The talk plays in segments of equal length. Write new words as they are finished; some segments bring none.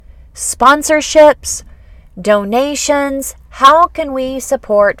sponsorships, donations. How can we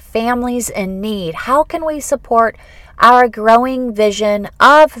support families in need? How can we support our growing vision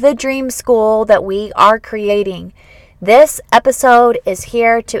of the dream school that we are creating? This episode is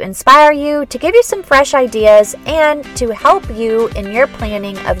here to inspire you, to give you some fresh ideas, and to help you in your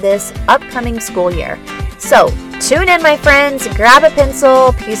planning of this upcoming school year. So, tune in, my friends, grab a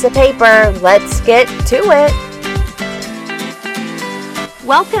pencil, piece of paper, let's get to it.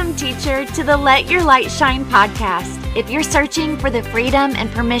 Welcome, teacher, to the Let Your Light Shine podcast. If you're searching for the freedom and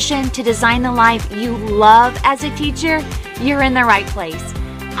permission to design the life you love as a teacher, you're in the right place.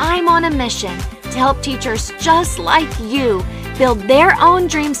 I'm on a mission to help teachers just like you build their own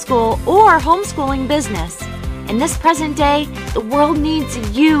dream school or homeschooling business. In this present day, the world needs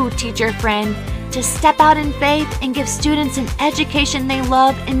you, teacher friend, to step out in faith and give students an education they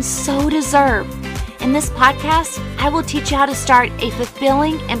love and so deserve. In this podcast, I will teach you how to start a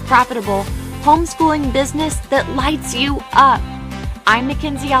fulfilling and profitable homeschooling business that lights you up. I'm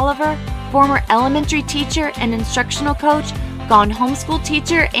Mackenzie Oliver, former elementary teacher and instructional coach, gone homeschool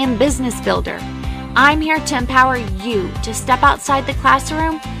teacher and business builder. I'm here to empower you to step outside the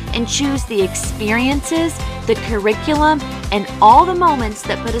classroom and choose the experiences, the curriculum, and all the moments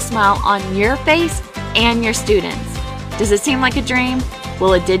that put a smile on your face and your students. Does it seem like a dream?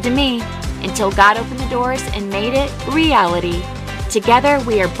 Well, it did to me, until God opened the doors and made it reality. Together,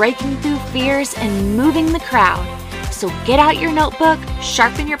 we are breaking through fears and moving the crowd. So get out your notebook,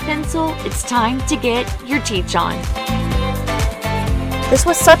 sharpen your pencil. It's time to get your teach on. This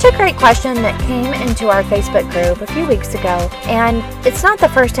was such a great question that came into our Facebook group a few weeks ago. And it's not the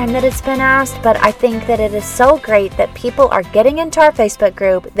first time that it's been asked, but I think that it is so great that people are getting into our Facebook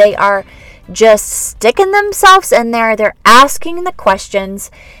group. They are just sticking themselves in there. They're asking the questions.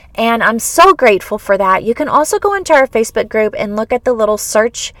 And I'm so grateful for that. You can also go into our Facebook group and look at the little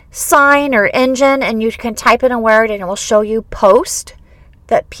search sign or engine, and you can type in a word and it will show you posts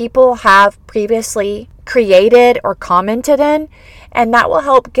that people have previously created or commented in. And that will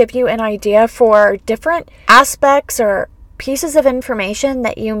help give you an idea for different aspects or pieces of information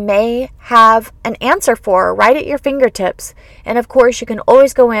that you may have an answer for right at your fingertips. And of course, you can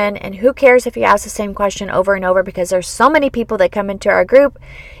always go in, and who cares if you ask the same question over and over, because there's so many people that come into our group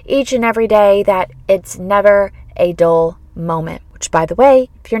each and every day that it's never a dull moment. Which, by the way,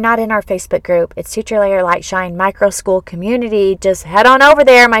 if you're not in our Facebook group, it's Teacher Let Your Light Shine Microschool Community. Just head on over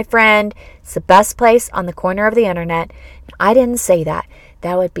there, my friend. It's the best place on the corner of the internet. I didn't say that.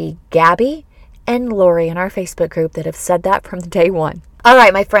 That would be Gabby and Lori in our Facebook group that have said that from day one. All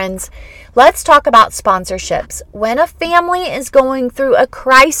right, my friends, let's talk about sponsorships. When a family is going through a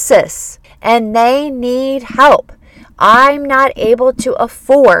crisis and they need help, I'm not able to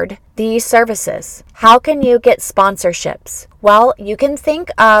afford these services. How can you get sponsorships? Well, you can think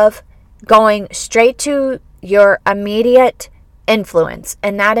of going straight to your immediate influence,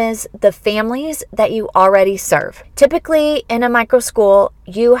 and that is the families that you already serve. Typically, in a micro school,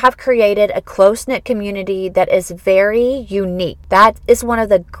 you have created a close-knit community that is very unique. That is one of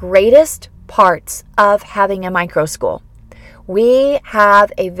the greatest parts of having a micro school. We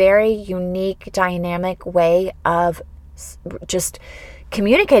have a very unique, dynamic way of just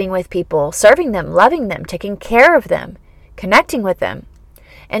communicating with people, serving them, loving them, taking care of them, connecting with them.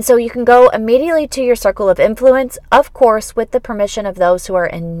 And so you can go immediately to your circle of influence, of course, with the permission of those who are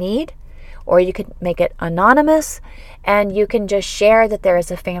in need, or you could make it anonymous, and you can just share that there is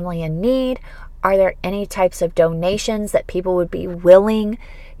a family in need. Are there any types of donations that people would be willing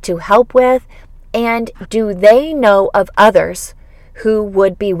to help with? And do they know of others who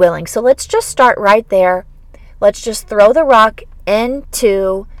would be willing? So let's just start right there. Let's just throw the rock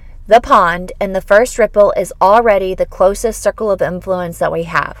into the pond, and the first ripple is already the closest circle of influence that we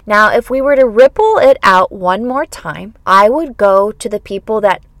have. Now, if we were to ripple it out one more time, I would go to the people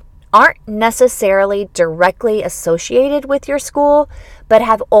that aren't necessarily directly associated with your school, but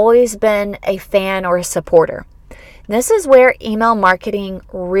have always been a fan or a supporter. This is where email marketing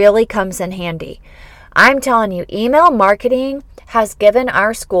really comes in handy. I'm telling you, email marketing has given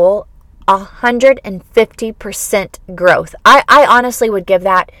our school 150% growth. I honestly would give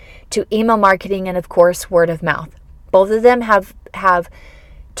that to email marketing and, of course, word of mouth. Both of them have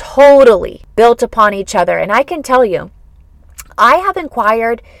totally built upon each other. And I can tell you, I have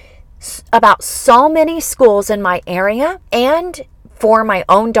inquired about so many schools in my area, and for my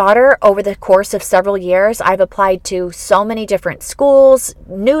own daughter over the course of several years, I've applied to so many different schools,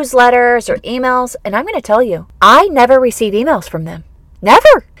 newsletters, or emails. And I'm going to tell you, I never receive emails from them.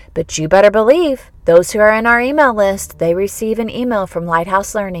 Never. But you better believe those who are in our email list, they receive an email from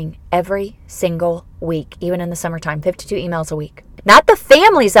Lighthouse Learning every single week, even in the summertime, 52 emails a week. not the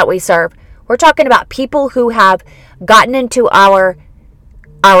families that we serve. We're talking about people who have gotten into our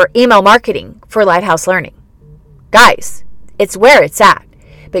email marketing for Lighthouse Learning. Guys, it's where it's at.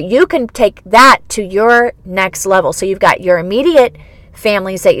 But you can take that to your next level. So you've got your immediate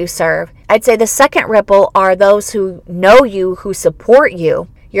families that you serve. I'd say the second ripple are those who know you, who support you,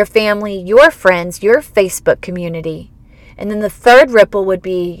 your family, your friends, your Facebook community. And then the third ripple would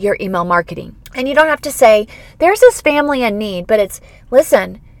be your email marketing. And you don't have to say, there's this family in need, but it's,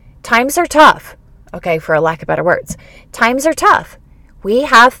 listen, times are tough. Okay, for a lack of better words. Times are tough. We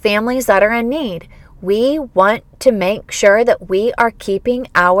have families that are in need. We want to make sure that we are keeping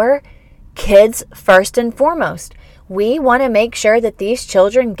our kids first and foremost. We want to make sure that these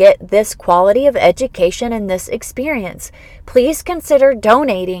children get this quality of education and this experience. Please consider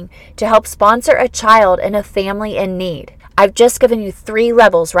donating to help sponsor a child in a family in need. I've just given you 3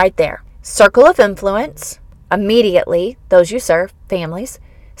 levels right there. Circle of influence, immediately, those you serve, families.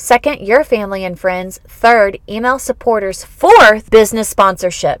 Second, your family and friends. Third, email supporters. Fourth, business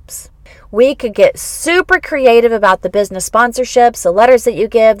sponsorships. We could get super creative about the business sponsorships, the letters that you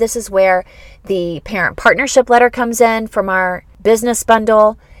give. This is where the parent partnership letter comes in from our business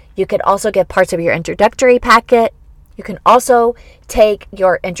bundle. You could also give parts of your introductory packet. You can also take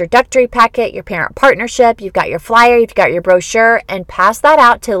your introductory packet, your parent partnership, you've got your flyer, you've got your brochure, and pass that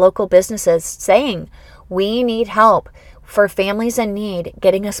out to local businesses saying, we need help for families in need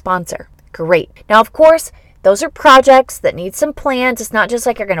getting a sponsor. Great. Now, of course, those are projects that need some plans. It's not just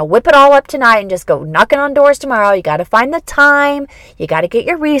like you're going to whip it all up tonight and just go knocking on doors tomorrow. You got to find the time. You got to get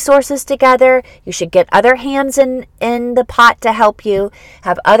your resources together. You should get other hands in the pot to help you.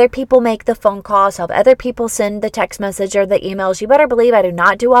 Have other people make the phone calls. Have other people send the text message or the emails. You better believe I do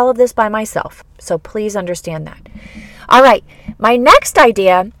not do all of this by myself. So please understand that. All right. My next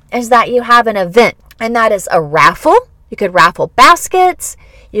idea is that you have an event, and that is a raffle. You could raffle baskets.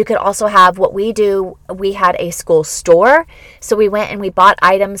 You could also have what we do. We had a school store. So we went and we bought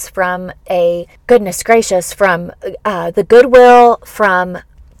items from from the Goodwill, from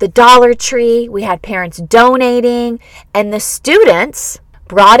the Dollar Tree. We had parents donating, and the students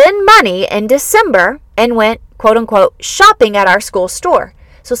brought in money in December and went, quote unquote, shopping at our school store.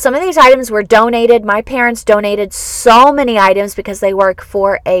 So some of these items were donated. My parents donated so many items because they work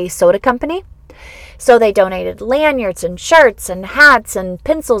for a soda company. So they donated lanyards and shirts and hats and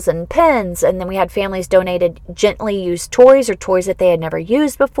pencils and pens. And then we had families donated gently used toys or toys that they had never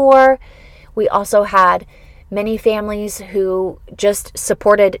used before. We also had many families who just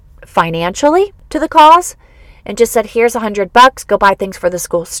supported financially to the cause and just said, here's $100, go buy things for the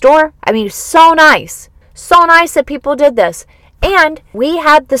school store. I mean, so nice. So nice that people did this. And we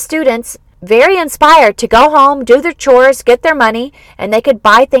had the students very inspired to go home, do their chores, get their money, and they could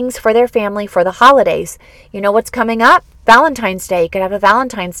buy things for their family for the holidays. You know what's coming up? Valentine's Day. You could have a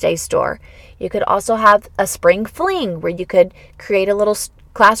Valentine's Day store. You could also have a spring fling where you could create a little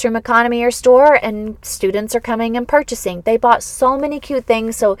classroom economy or store, and students are coming and purchasing. They bought so many cute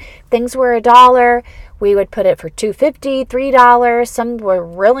things. So things were $1. We would put it for $2.50, $3. Some were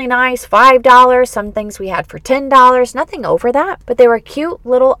really nice, $5. Some things we had for $10. Nothing over that. But they were cute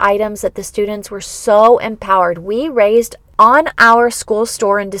little items that the students were so empowered. We raised on our school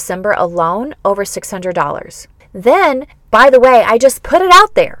store in December alone over $600. Then, by the way, I just put it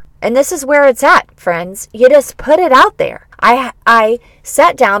out there. And this is where it's at, friends. You just put it out there. I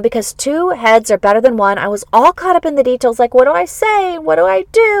sat down because 2 heads are better than one. I was all caught up in the details, like, what do I say? What do I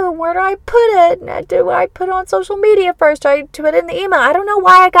do? Where do I put it? Do I put it on social media first? Do I put it in the email? I don't know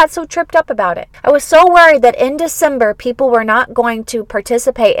why I got so tripped up about it. I was so worried that in December, people were not going to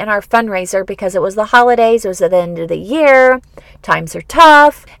participate in our fundraiser because it was the holidays. It was at the end of the year. Times are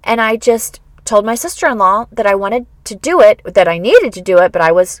tough. And I just told my sister-in-law that I wanted to do it, that I needed to do it, but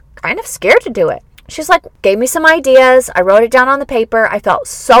I was kind of scared to do it. She's like, gave me some ideas. I wrote it down on the paper. I felt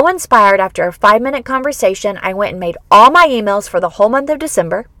so inspired after a 5-minute conversation. I went and made all my emails for the whole month of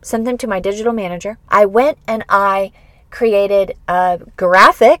December, sent them to my digital manager. I went and I created a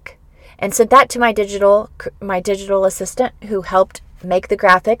graphic and sent that to my digital assistant who helped make the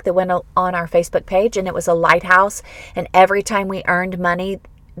graphic that went on our Facebook page. And it was a lighthouse. And every time we earned money,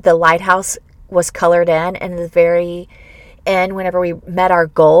 the lighthouse was colored in. And at the very end, whenever we met our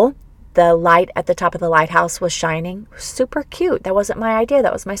goal, the light at the top of the lighthouse was shining. Super cute. That wasn't my idea.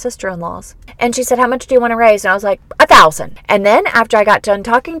 That was my sister-in-law's. And she said, how much do you want to raise? And I was like, $1,000. And then after I got done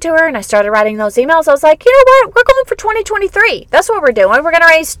talking to her and I started writing those emails, I was like, you know what? We're going for 2023. That's what we're doing. We're going to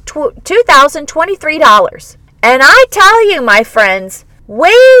raise $2,023. And I tell you, my friends,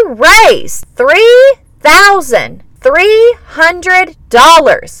 we raised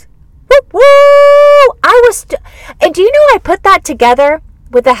 $3,300. Woo! And do you know I put that together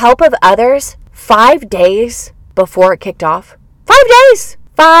with the help of others 5 days before it kicked off? 5 days!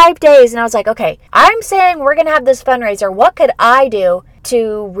 5 days. And I was like, okay, I'm saying we're going to have this fundraiser. What could I do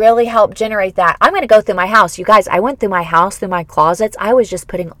to really help generate that? I'm going to go through my house. You guys, I went through my house, through my closets. I was just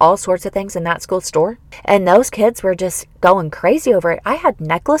putting all sorts of things in that school store. And those kids were just going crazy over it. I had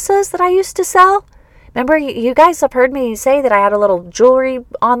necklaces that I used to sell. Remember, you guys have heard me say that I had a little jewelry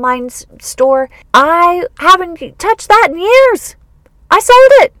online store. I haven't touched that in years. I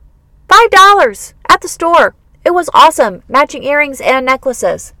sold it. $5 at the store. It was awesome. Matching earrings and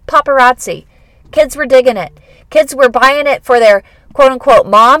necklaces. Paparazzi. Kids were digging it. Kids were buying it for their quote-unquote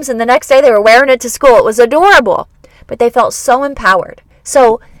moms, and the next day they were wearing it to school. It was adorable. But they felt so empowered.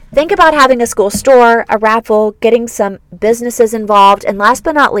 So think about having a school store, a raffle, getting some businesses involved. And last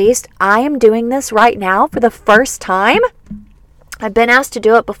but not least, I am doing this right now for the first time. I've been asked to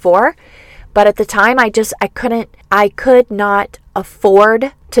do it before, but at the time I could not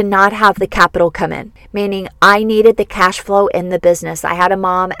afford to not have the capital come in, meaning I needed the cash flow in the business. I had a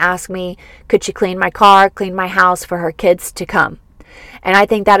mom ask me, could she clean my car, clean my house for her kids to come? And I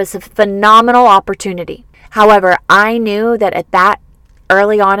think that is a phenomenal opportunity. However, I knew that at that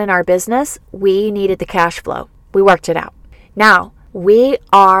early on in our business, we needed the cash flow. We worked it out. Now, we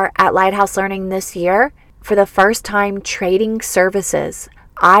are at Lighthouse Learning this year for the first time trading services.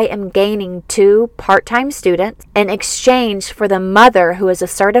 I am gaining 2 part-time students in exchange for the mother who is a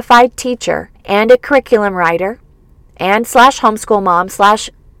certified teacher and a curriculum writer and / homeschool mom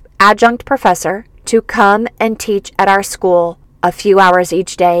 / adjunct professor to come and teach at our school a few hours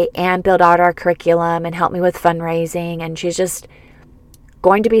each day and build out our curriculum and help me with fundraising. And she's just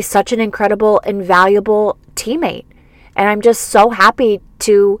going to be such an incredible and valuable teammate. And I'm just so happy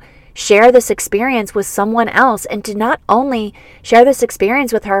to share this experience with someone else, and to not only share this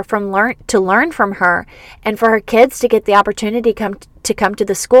experience with her to learn from her, and for her kids to get the opportunity to come to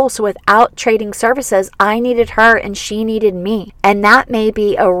the school. So without trading services, I needed her and she needed me. And that may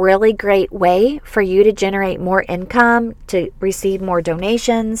be a really great way for you to generate more income, to receive more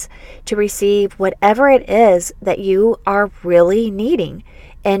donations, to receive whatever it is that you are really needing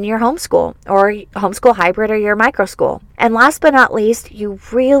in your homeschool or homeschool hybrid or your microschool. And last but not least, you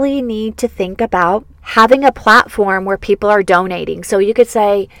really need to think about having a platform where people are donating. So you could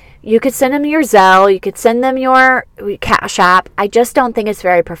say, you could send them your Zelle, you could send them your Cash App. I just don't think it's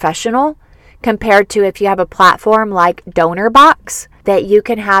very professional compared to if you have a platform like DonorBox that you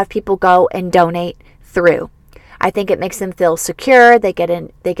can have people go and donate through. I think it makes them feel secure. They get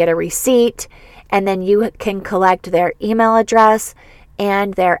a receipt, and then you can collect their email address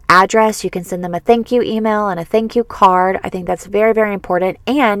and their address. You can send them a thank you email and a thank you card. I think that's very, very important.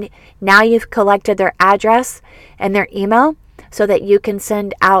 And now you've collected their address and their email so that you can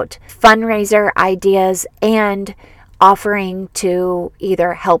send out fundraiser ideas and offering to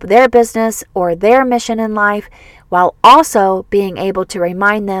either help their business or their mission in life, while also being able to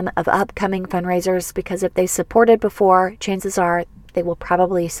remind them of upcoming fundraisers, because if they supported before, chances are they will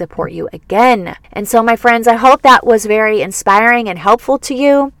probably support you again. And so, my friends, I hope that was very inspiring and helpful to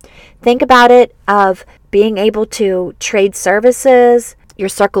you. Think about it of being able to trade services, your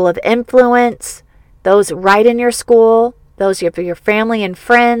circle of influence, those right in your school, those for your family and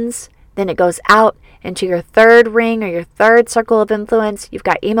friends. Then it goes out into your third ring or your third circle of influence. You've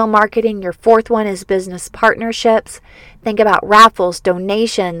got email marketing. Your fourth one is business partnerships. Think about raffles,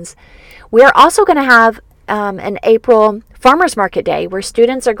 donations. We are also going to have an April Farmers Market Day where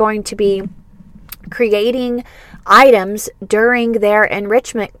students are going to be creating items during their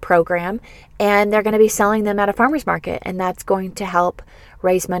enrichment program, and they're going to be selling them at a farmer's market, and that's going to help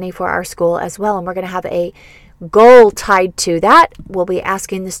raise money for our school as well. And we're going to have a goal tied to that. We'll be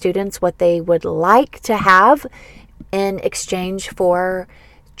asking the students what they would like to have in exchange for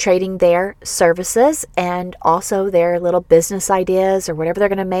trading their services and also their little business ideas or whatever they're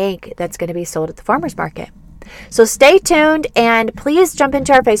going to make that's going to be sold at the farmer's market. So stay tuned, and please jump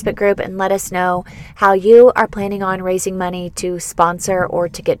into our Facebook group and let us know how you are planning on raising money to sponsor or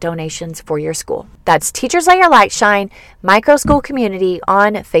to get donations for your school. That's Teachers Let Your Light Shine Micro School Community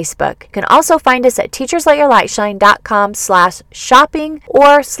on Facebook. You can also find us at teachersletyourlightshine.com/shopping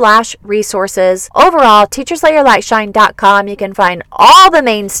or /resources. Overall, teachersletyourlightshine.com. You can find all the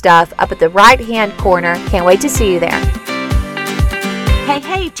main stuff up at the right-hand corner. Can't wait to see you there.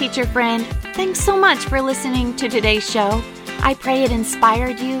 Hey, teacher friend. Thanks so much for listening to today's show. I pray it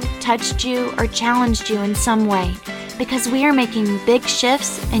inspired you, touched you, or challenged you in some way, because we are making big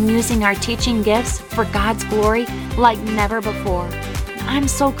shifts and using our teaching gifts for God's glory like never before. I'm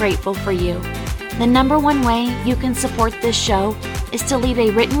so grateful for you. The number one way you can support this show is to leave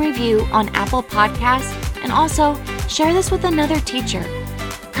a written review on Apple Podcasts and also share this with another teacher.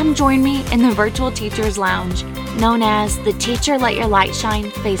 Come join me in the Virtual Teachers Lounge, known as the Teacher Let Your Light Shine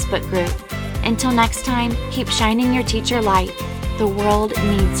Facebook group. Until next time, keep shining your teacher light. The world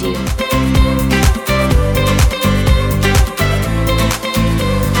needs you.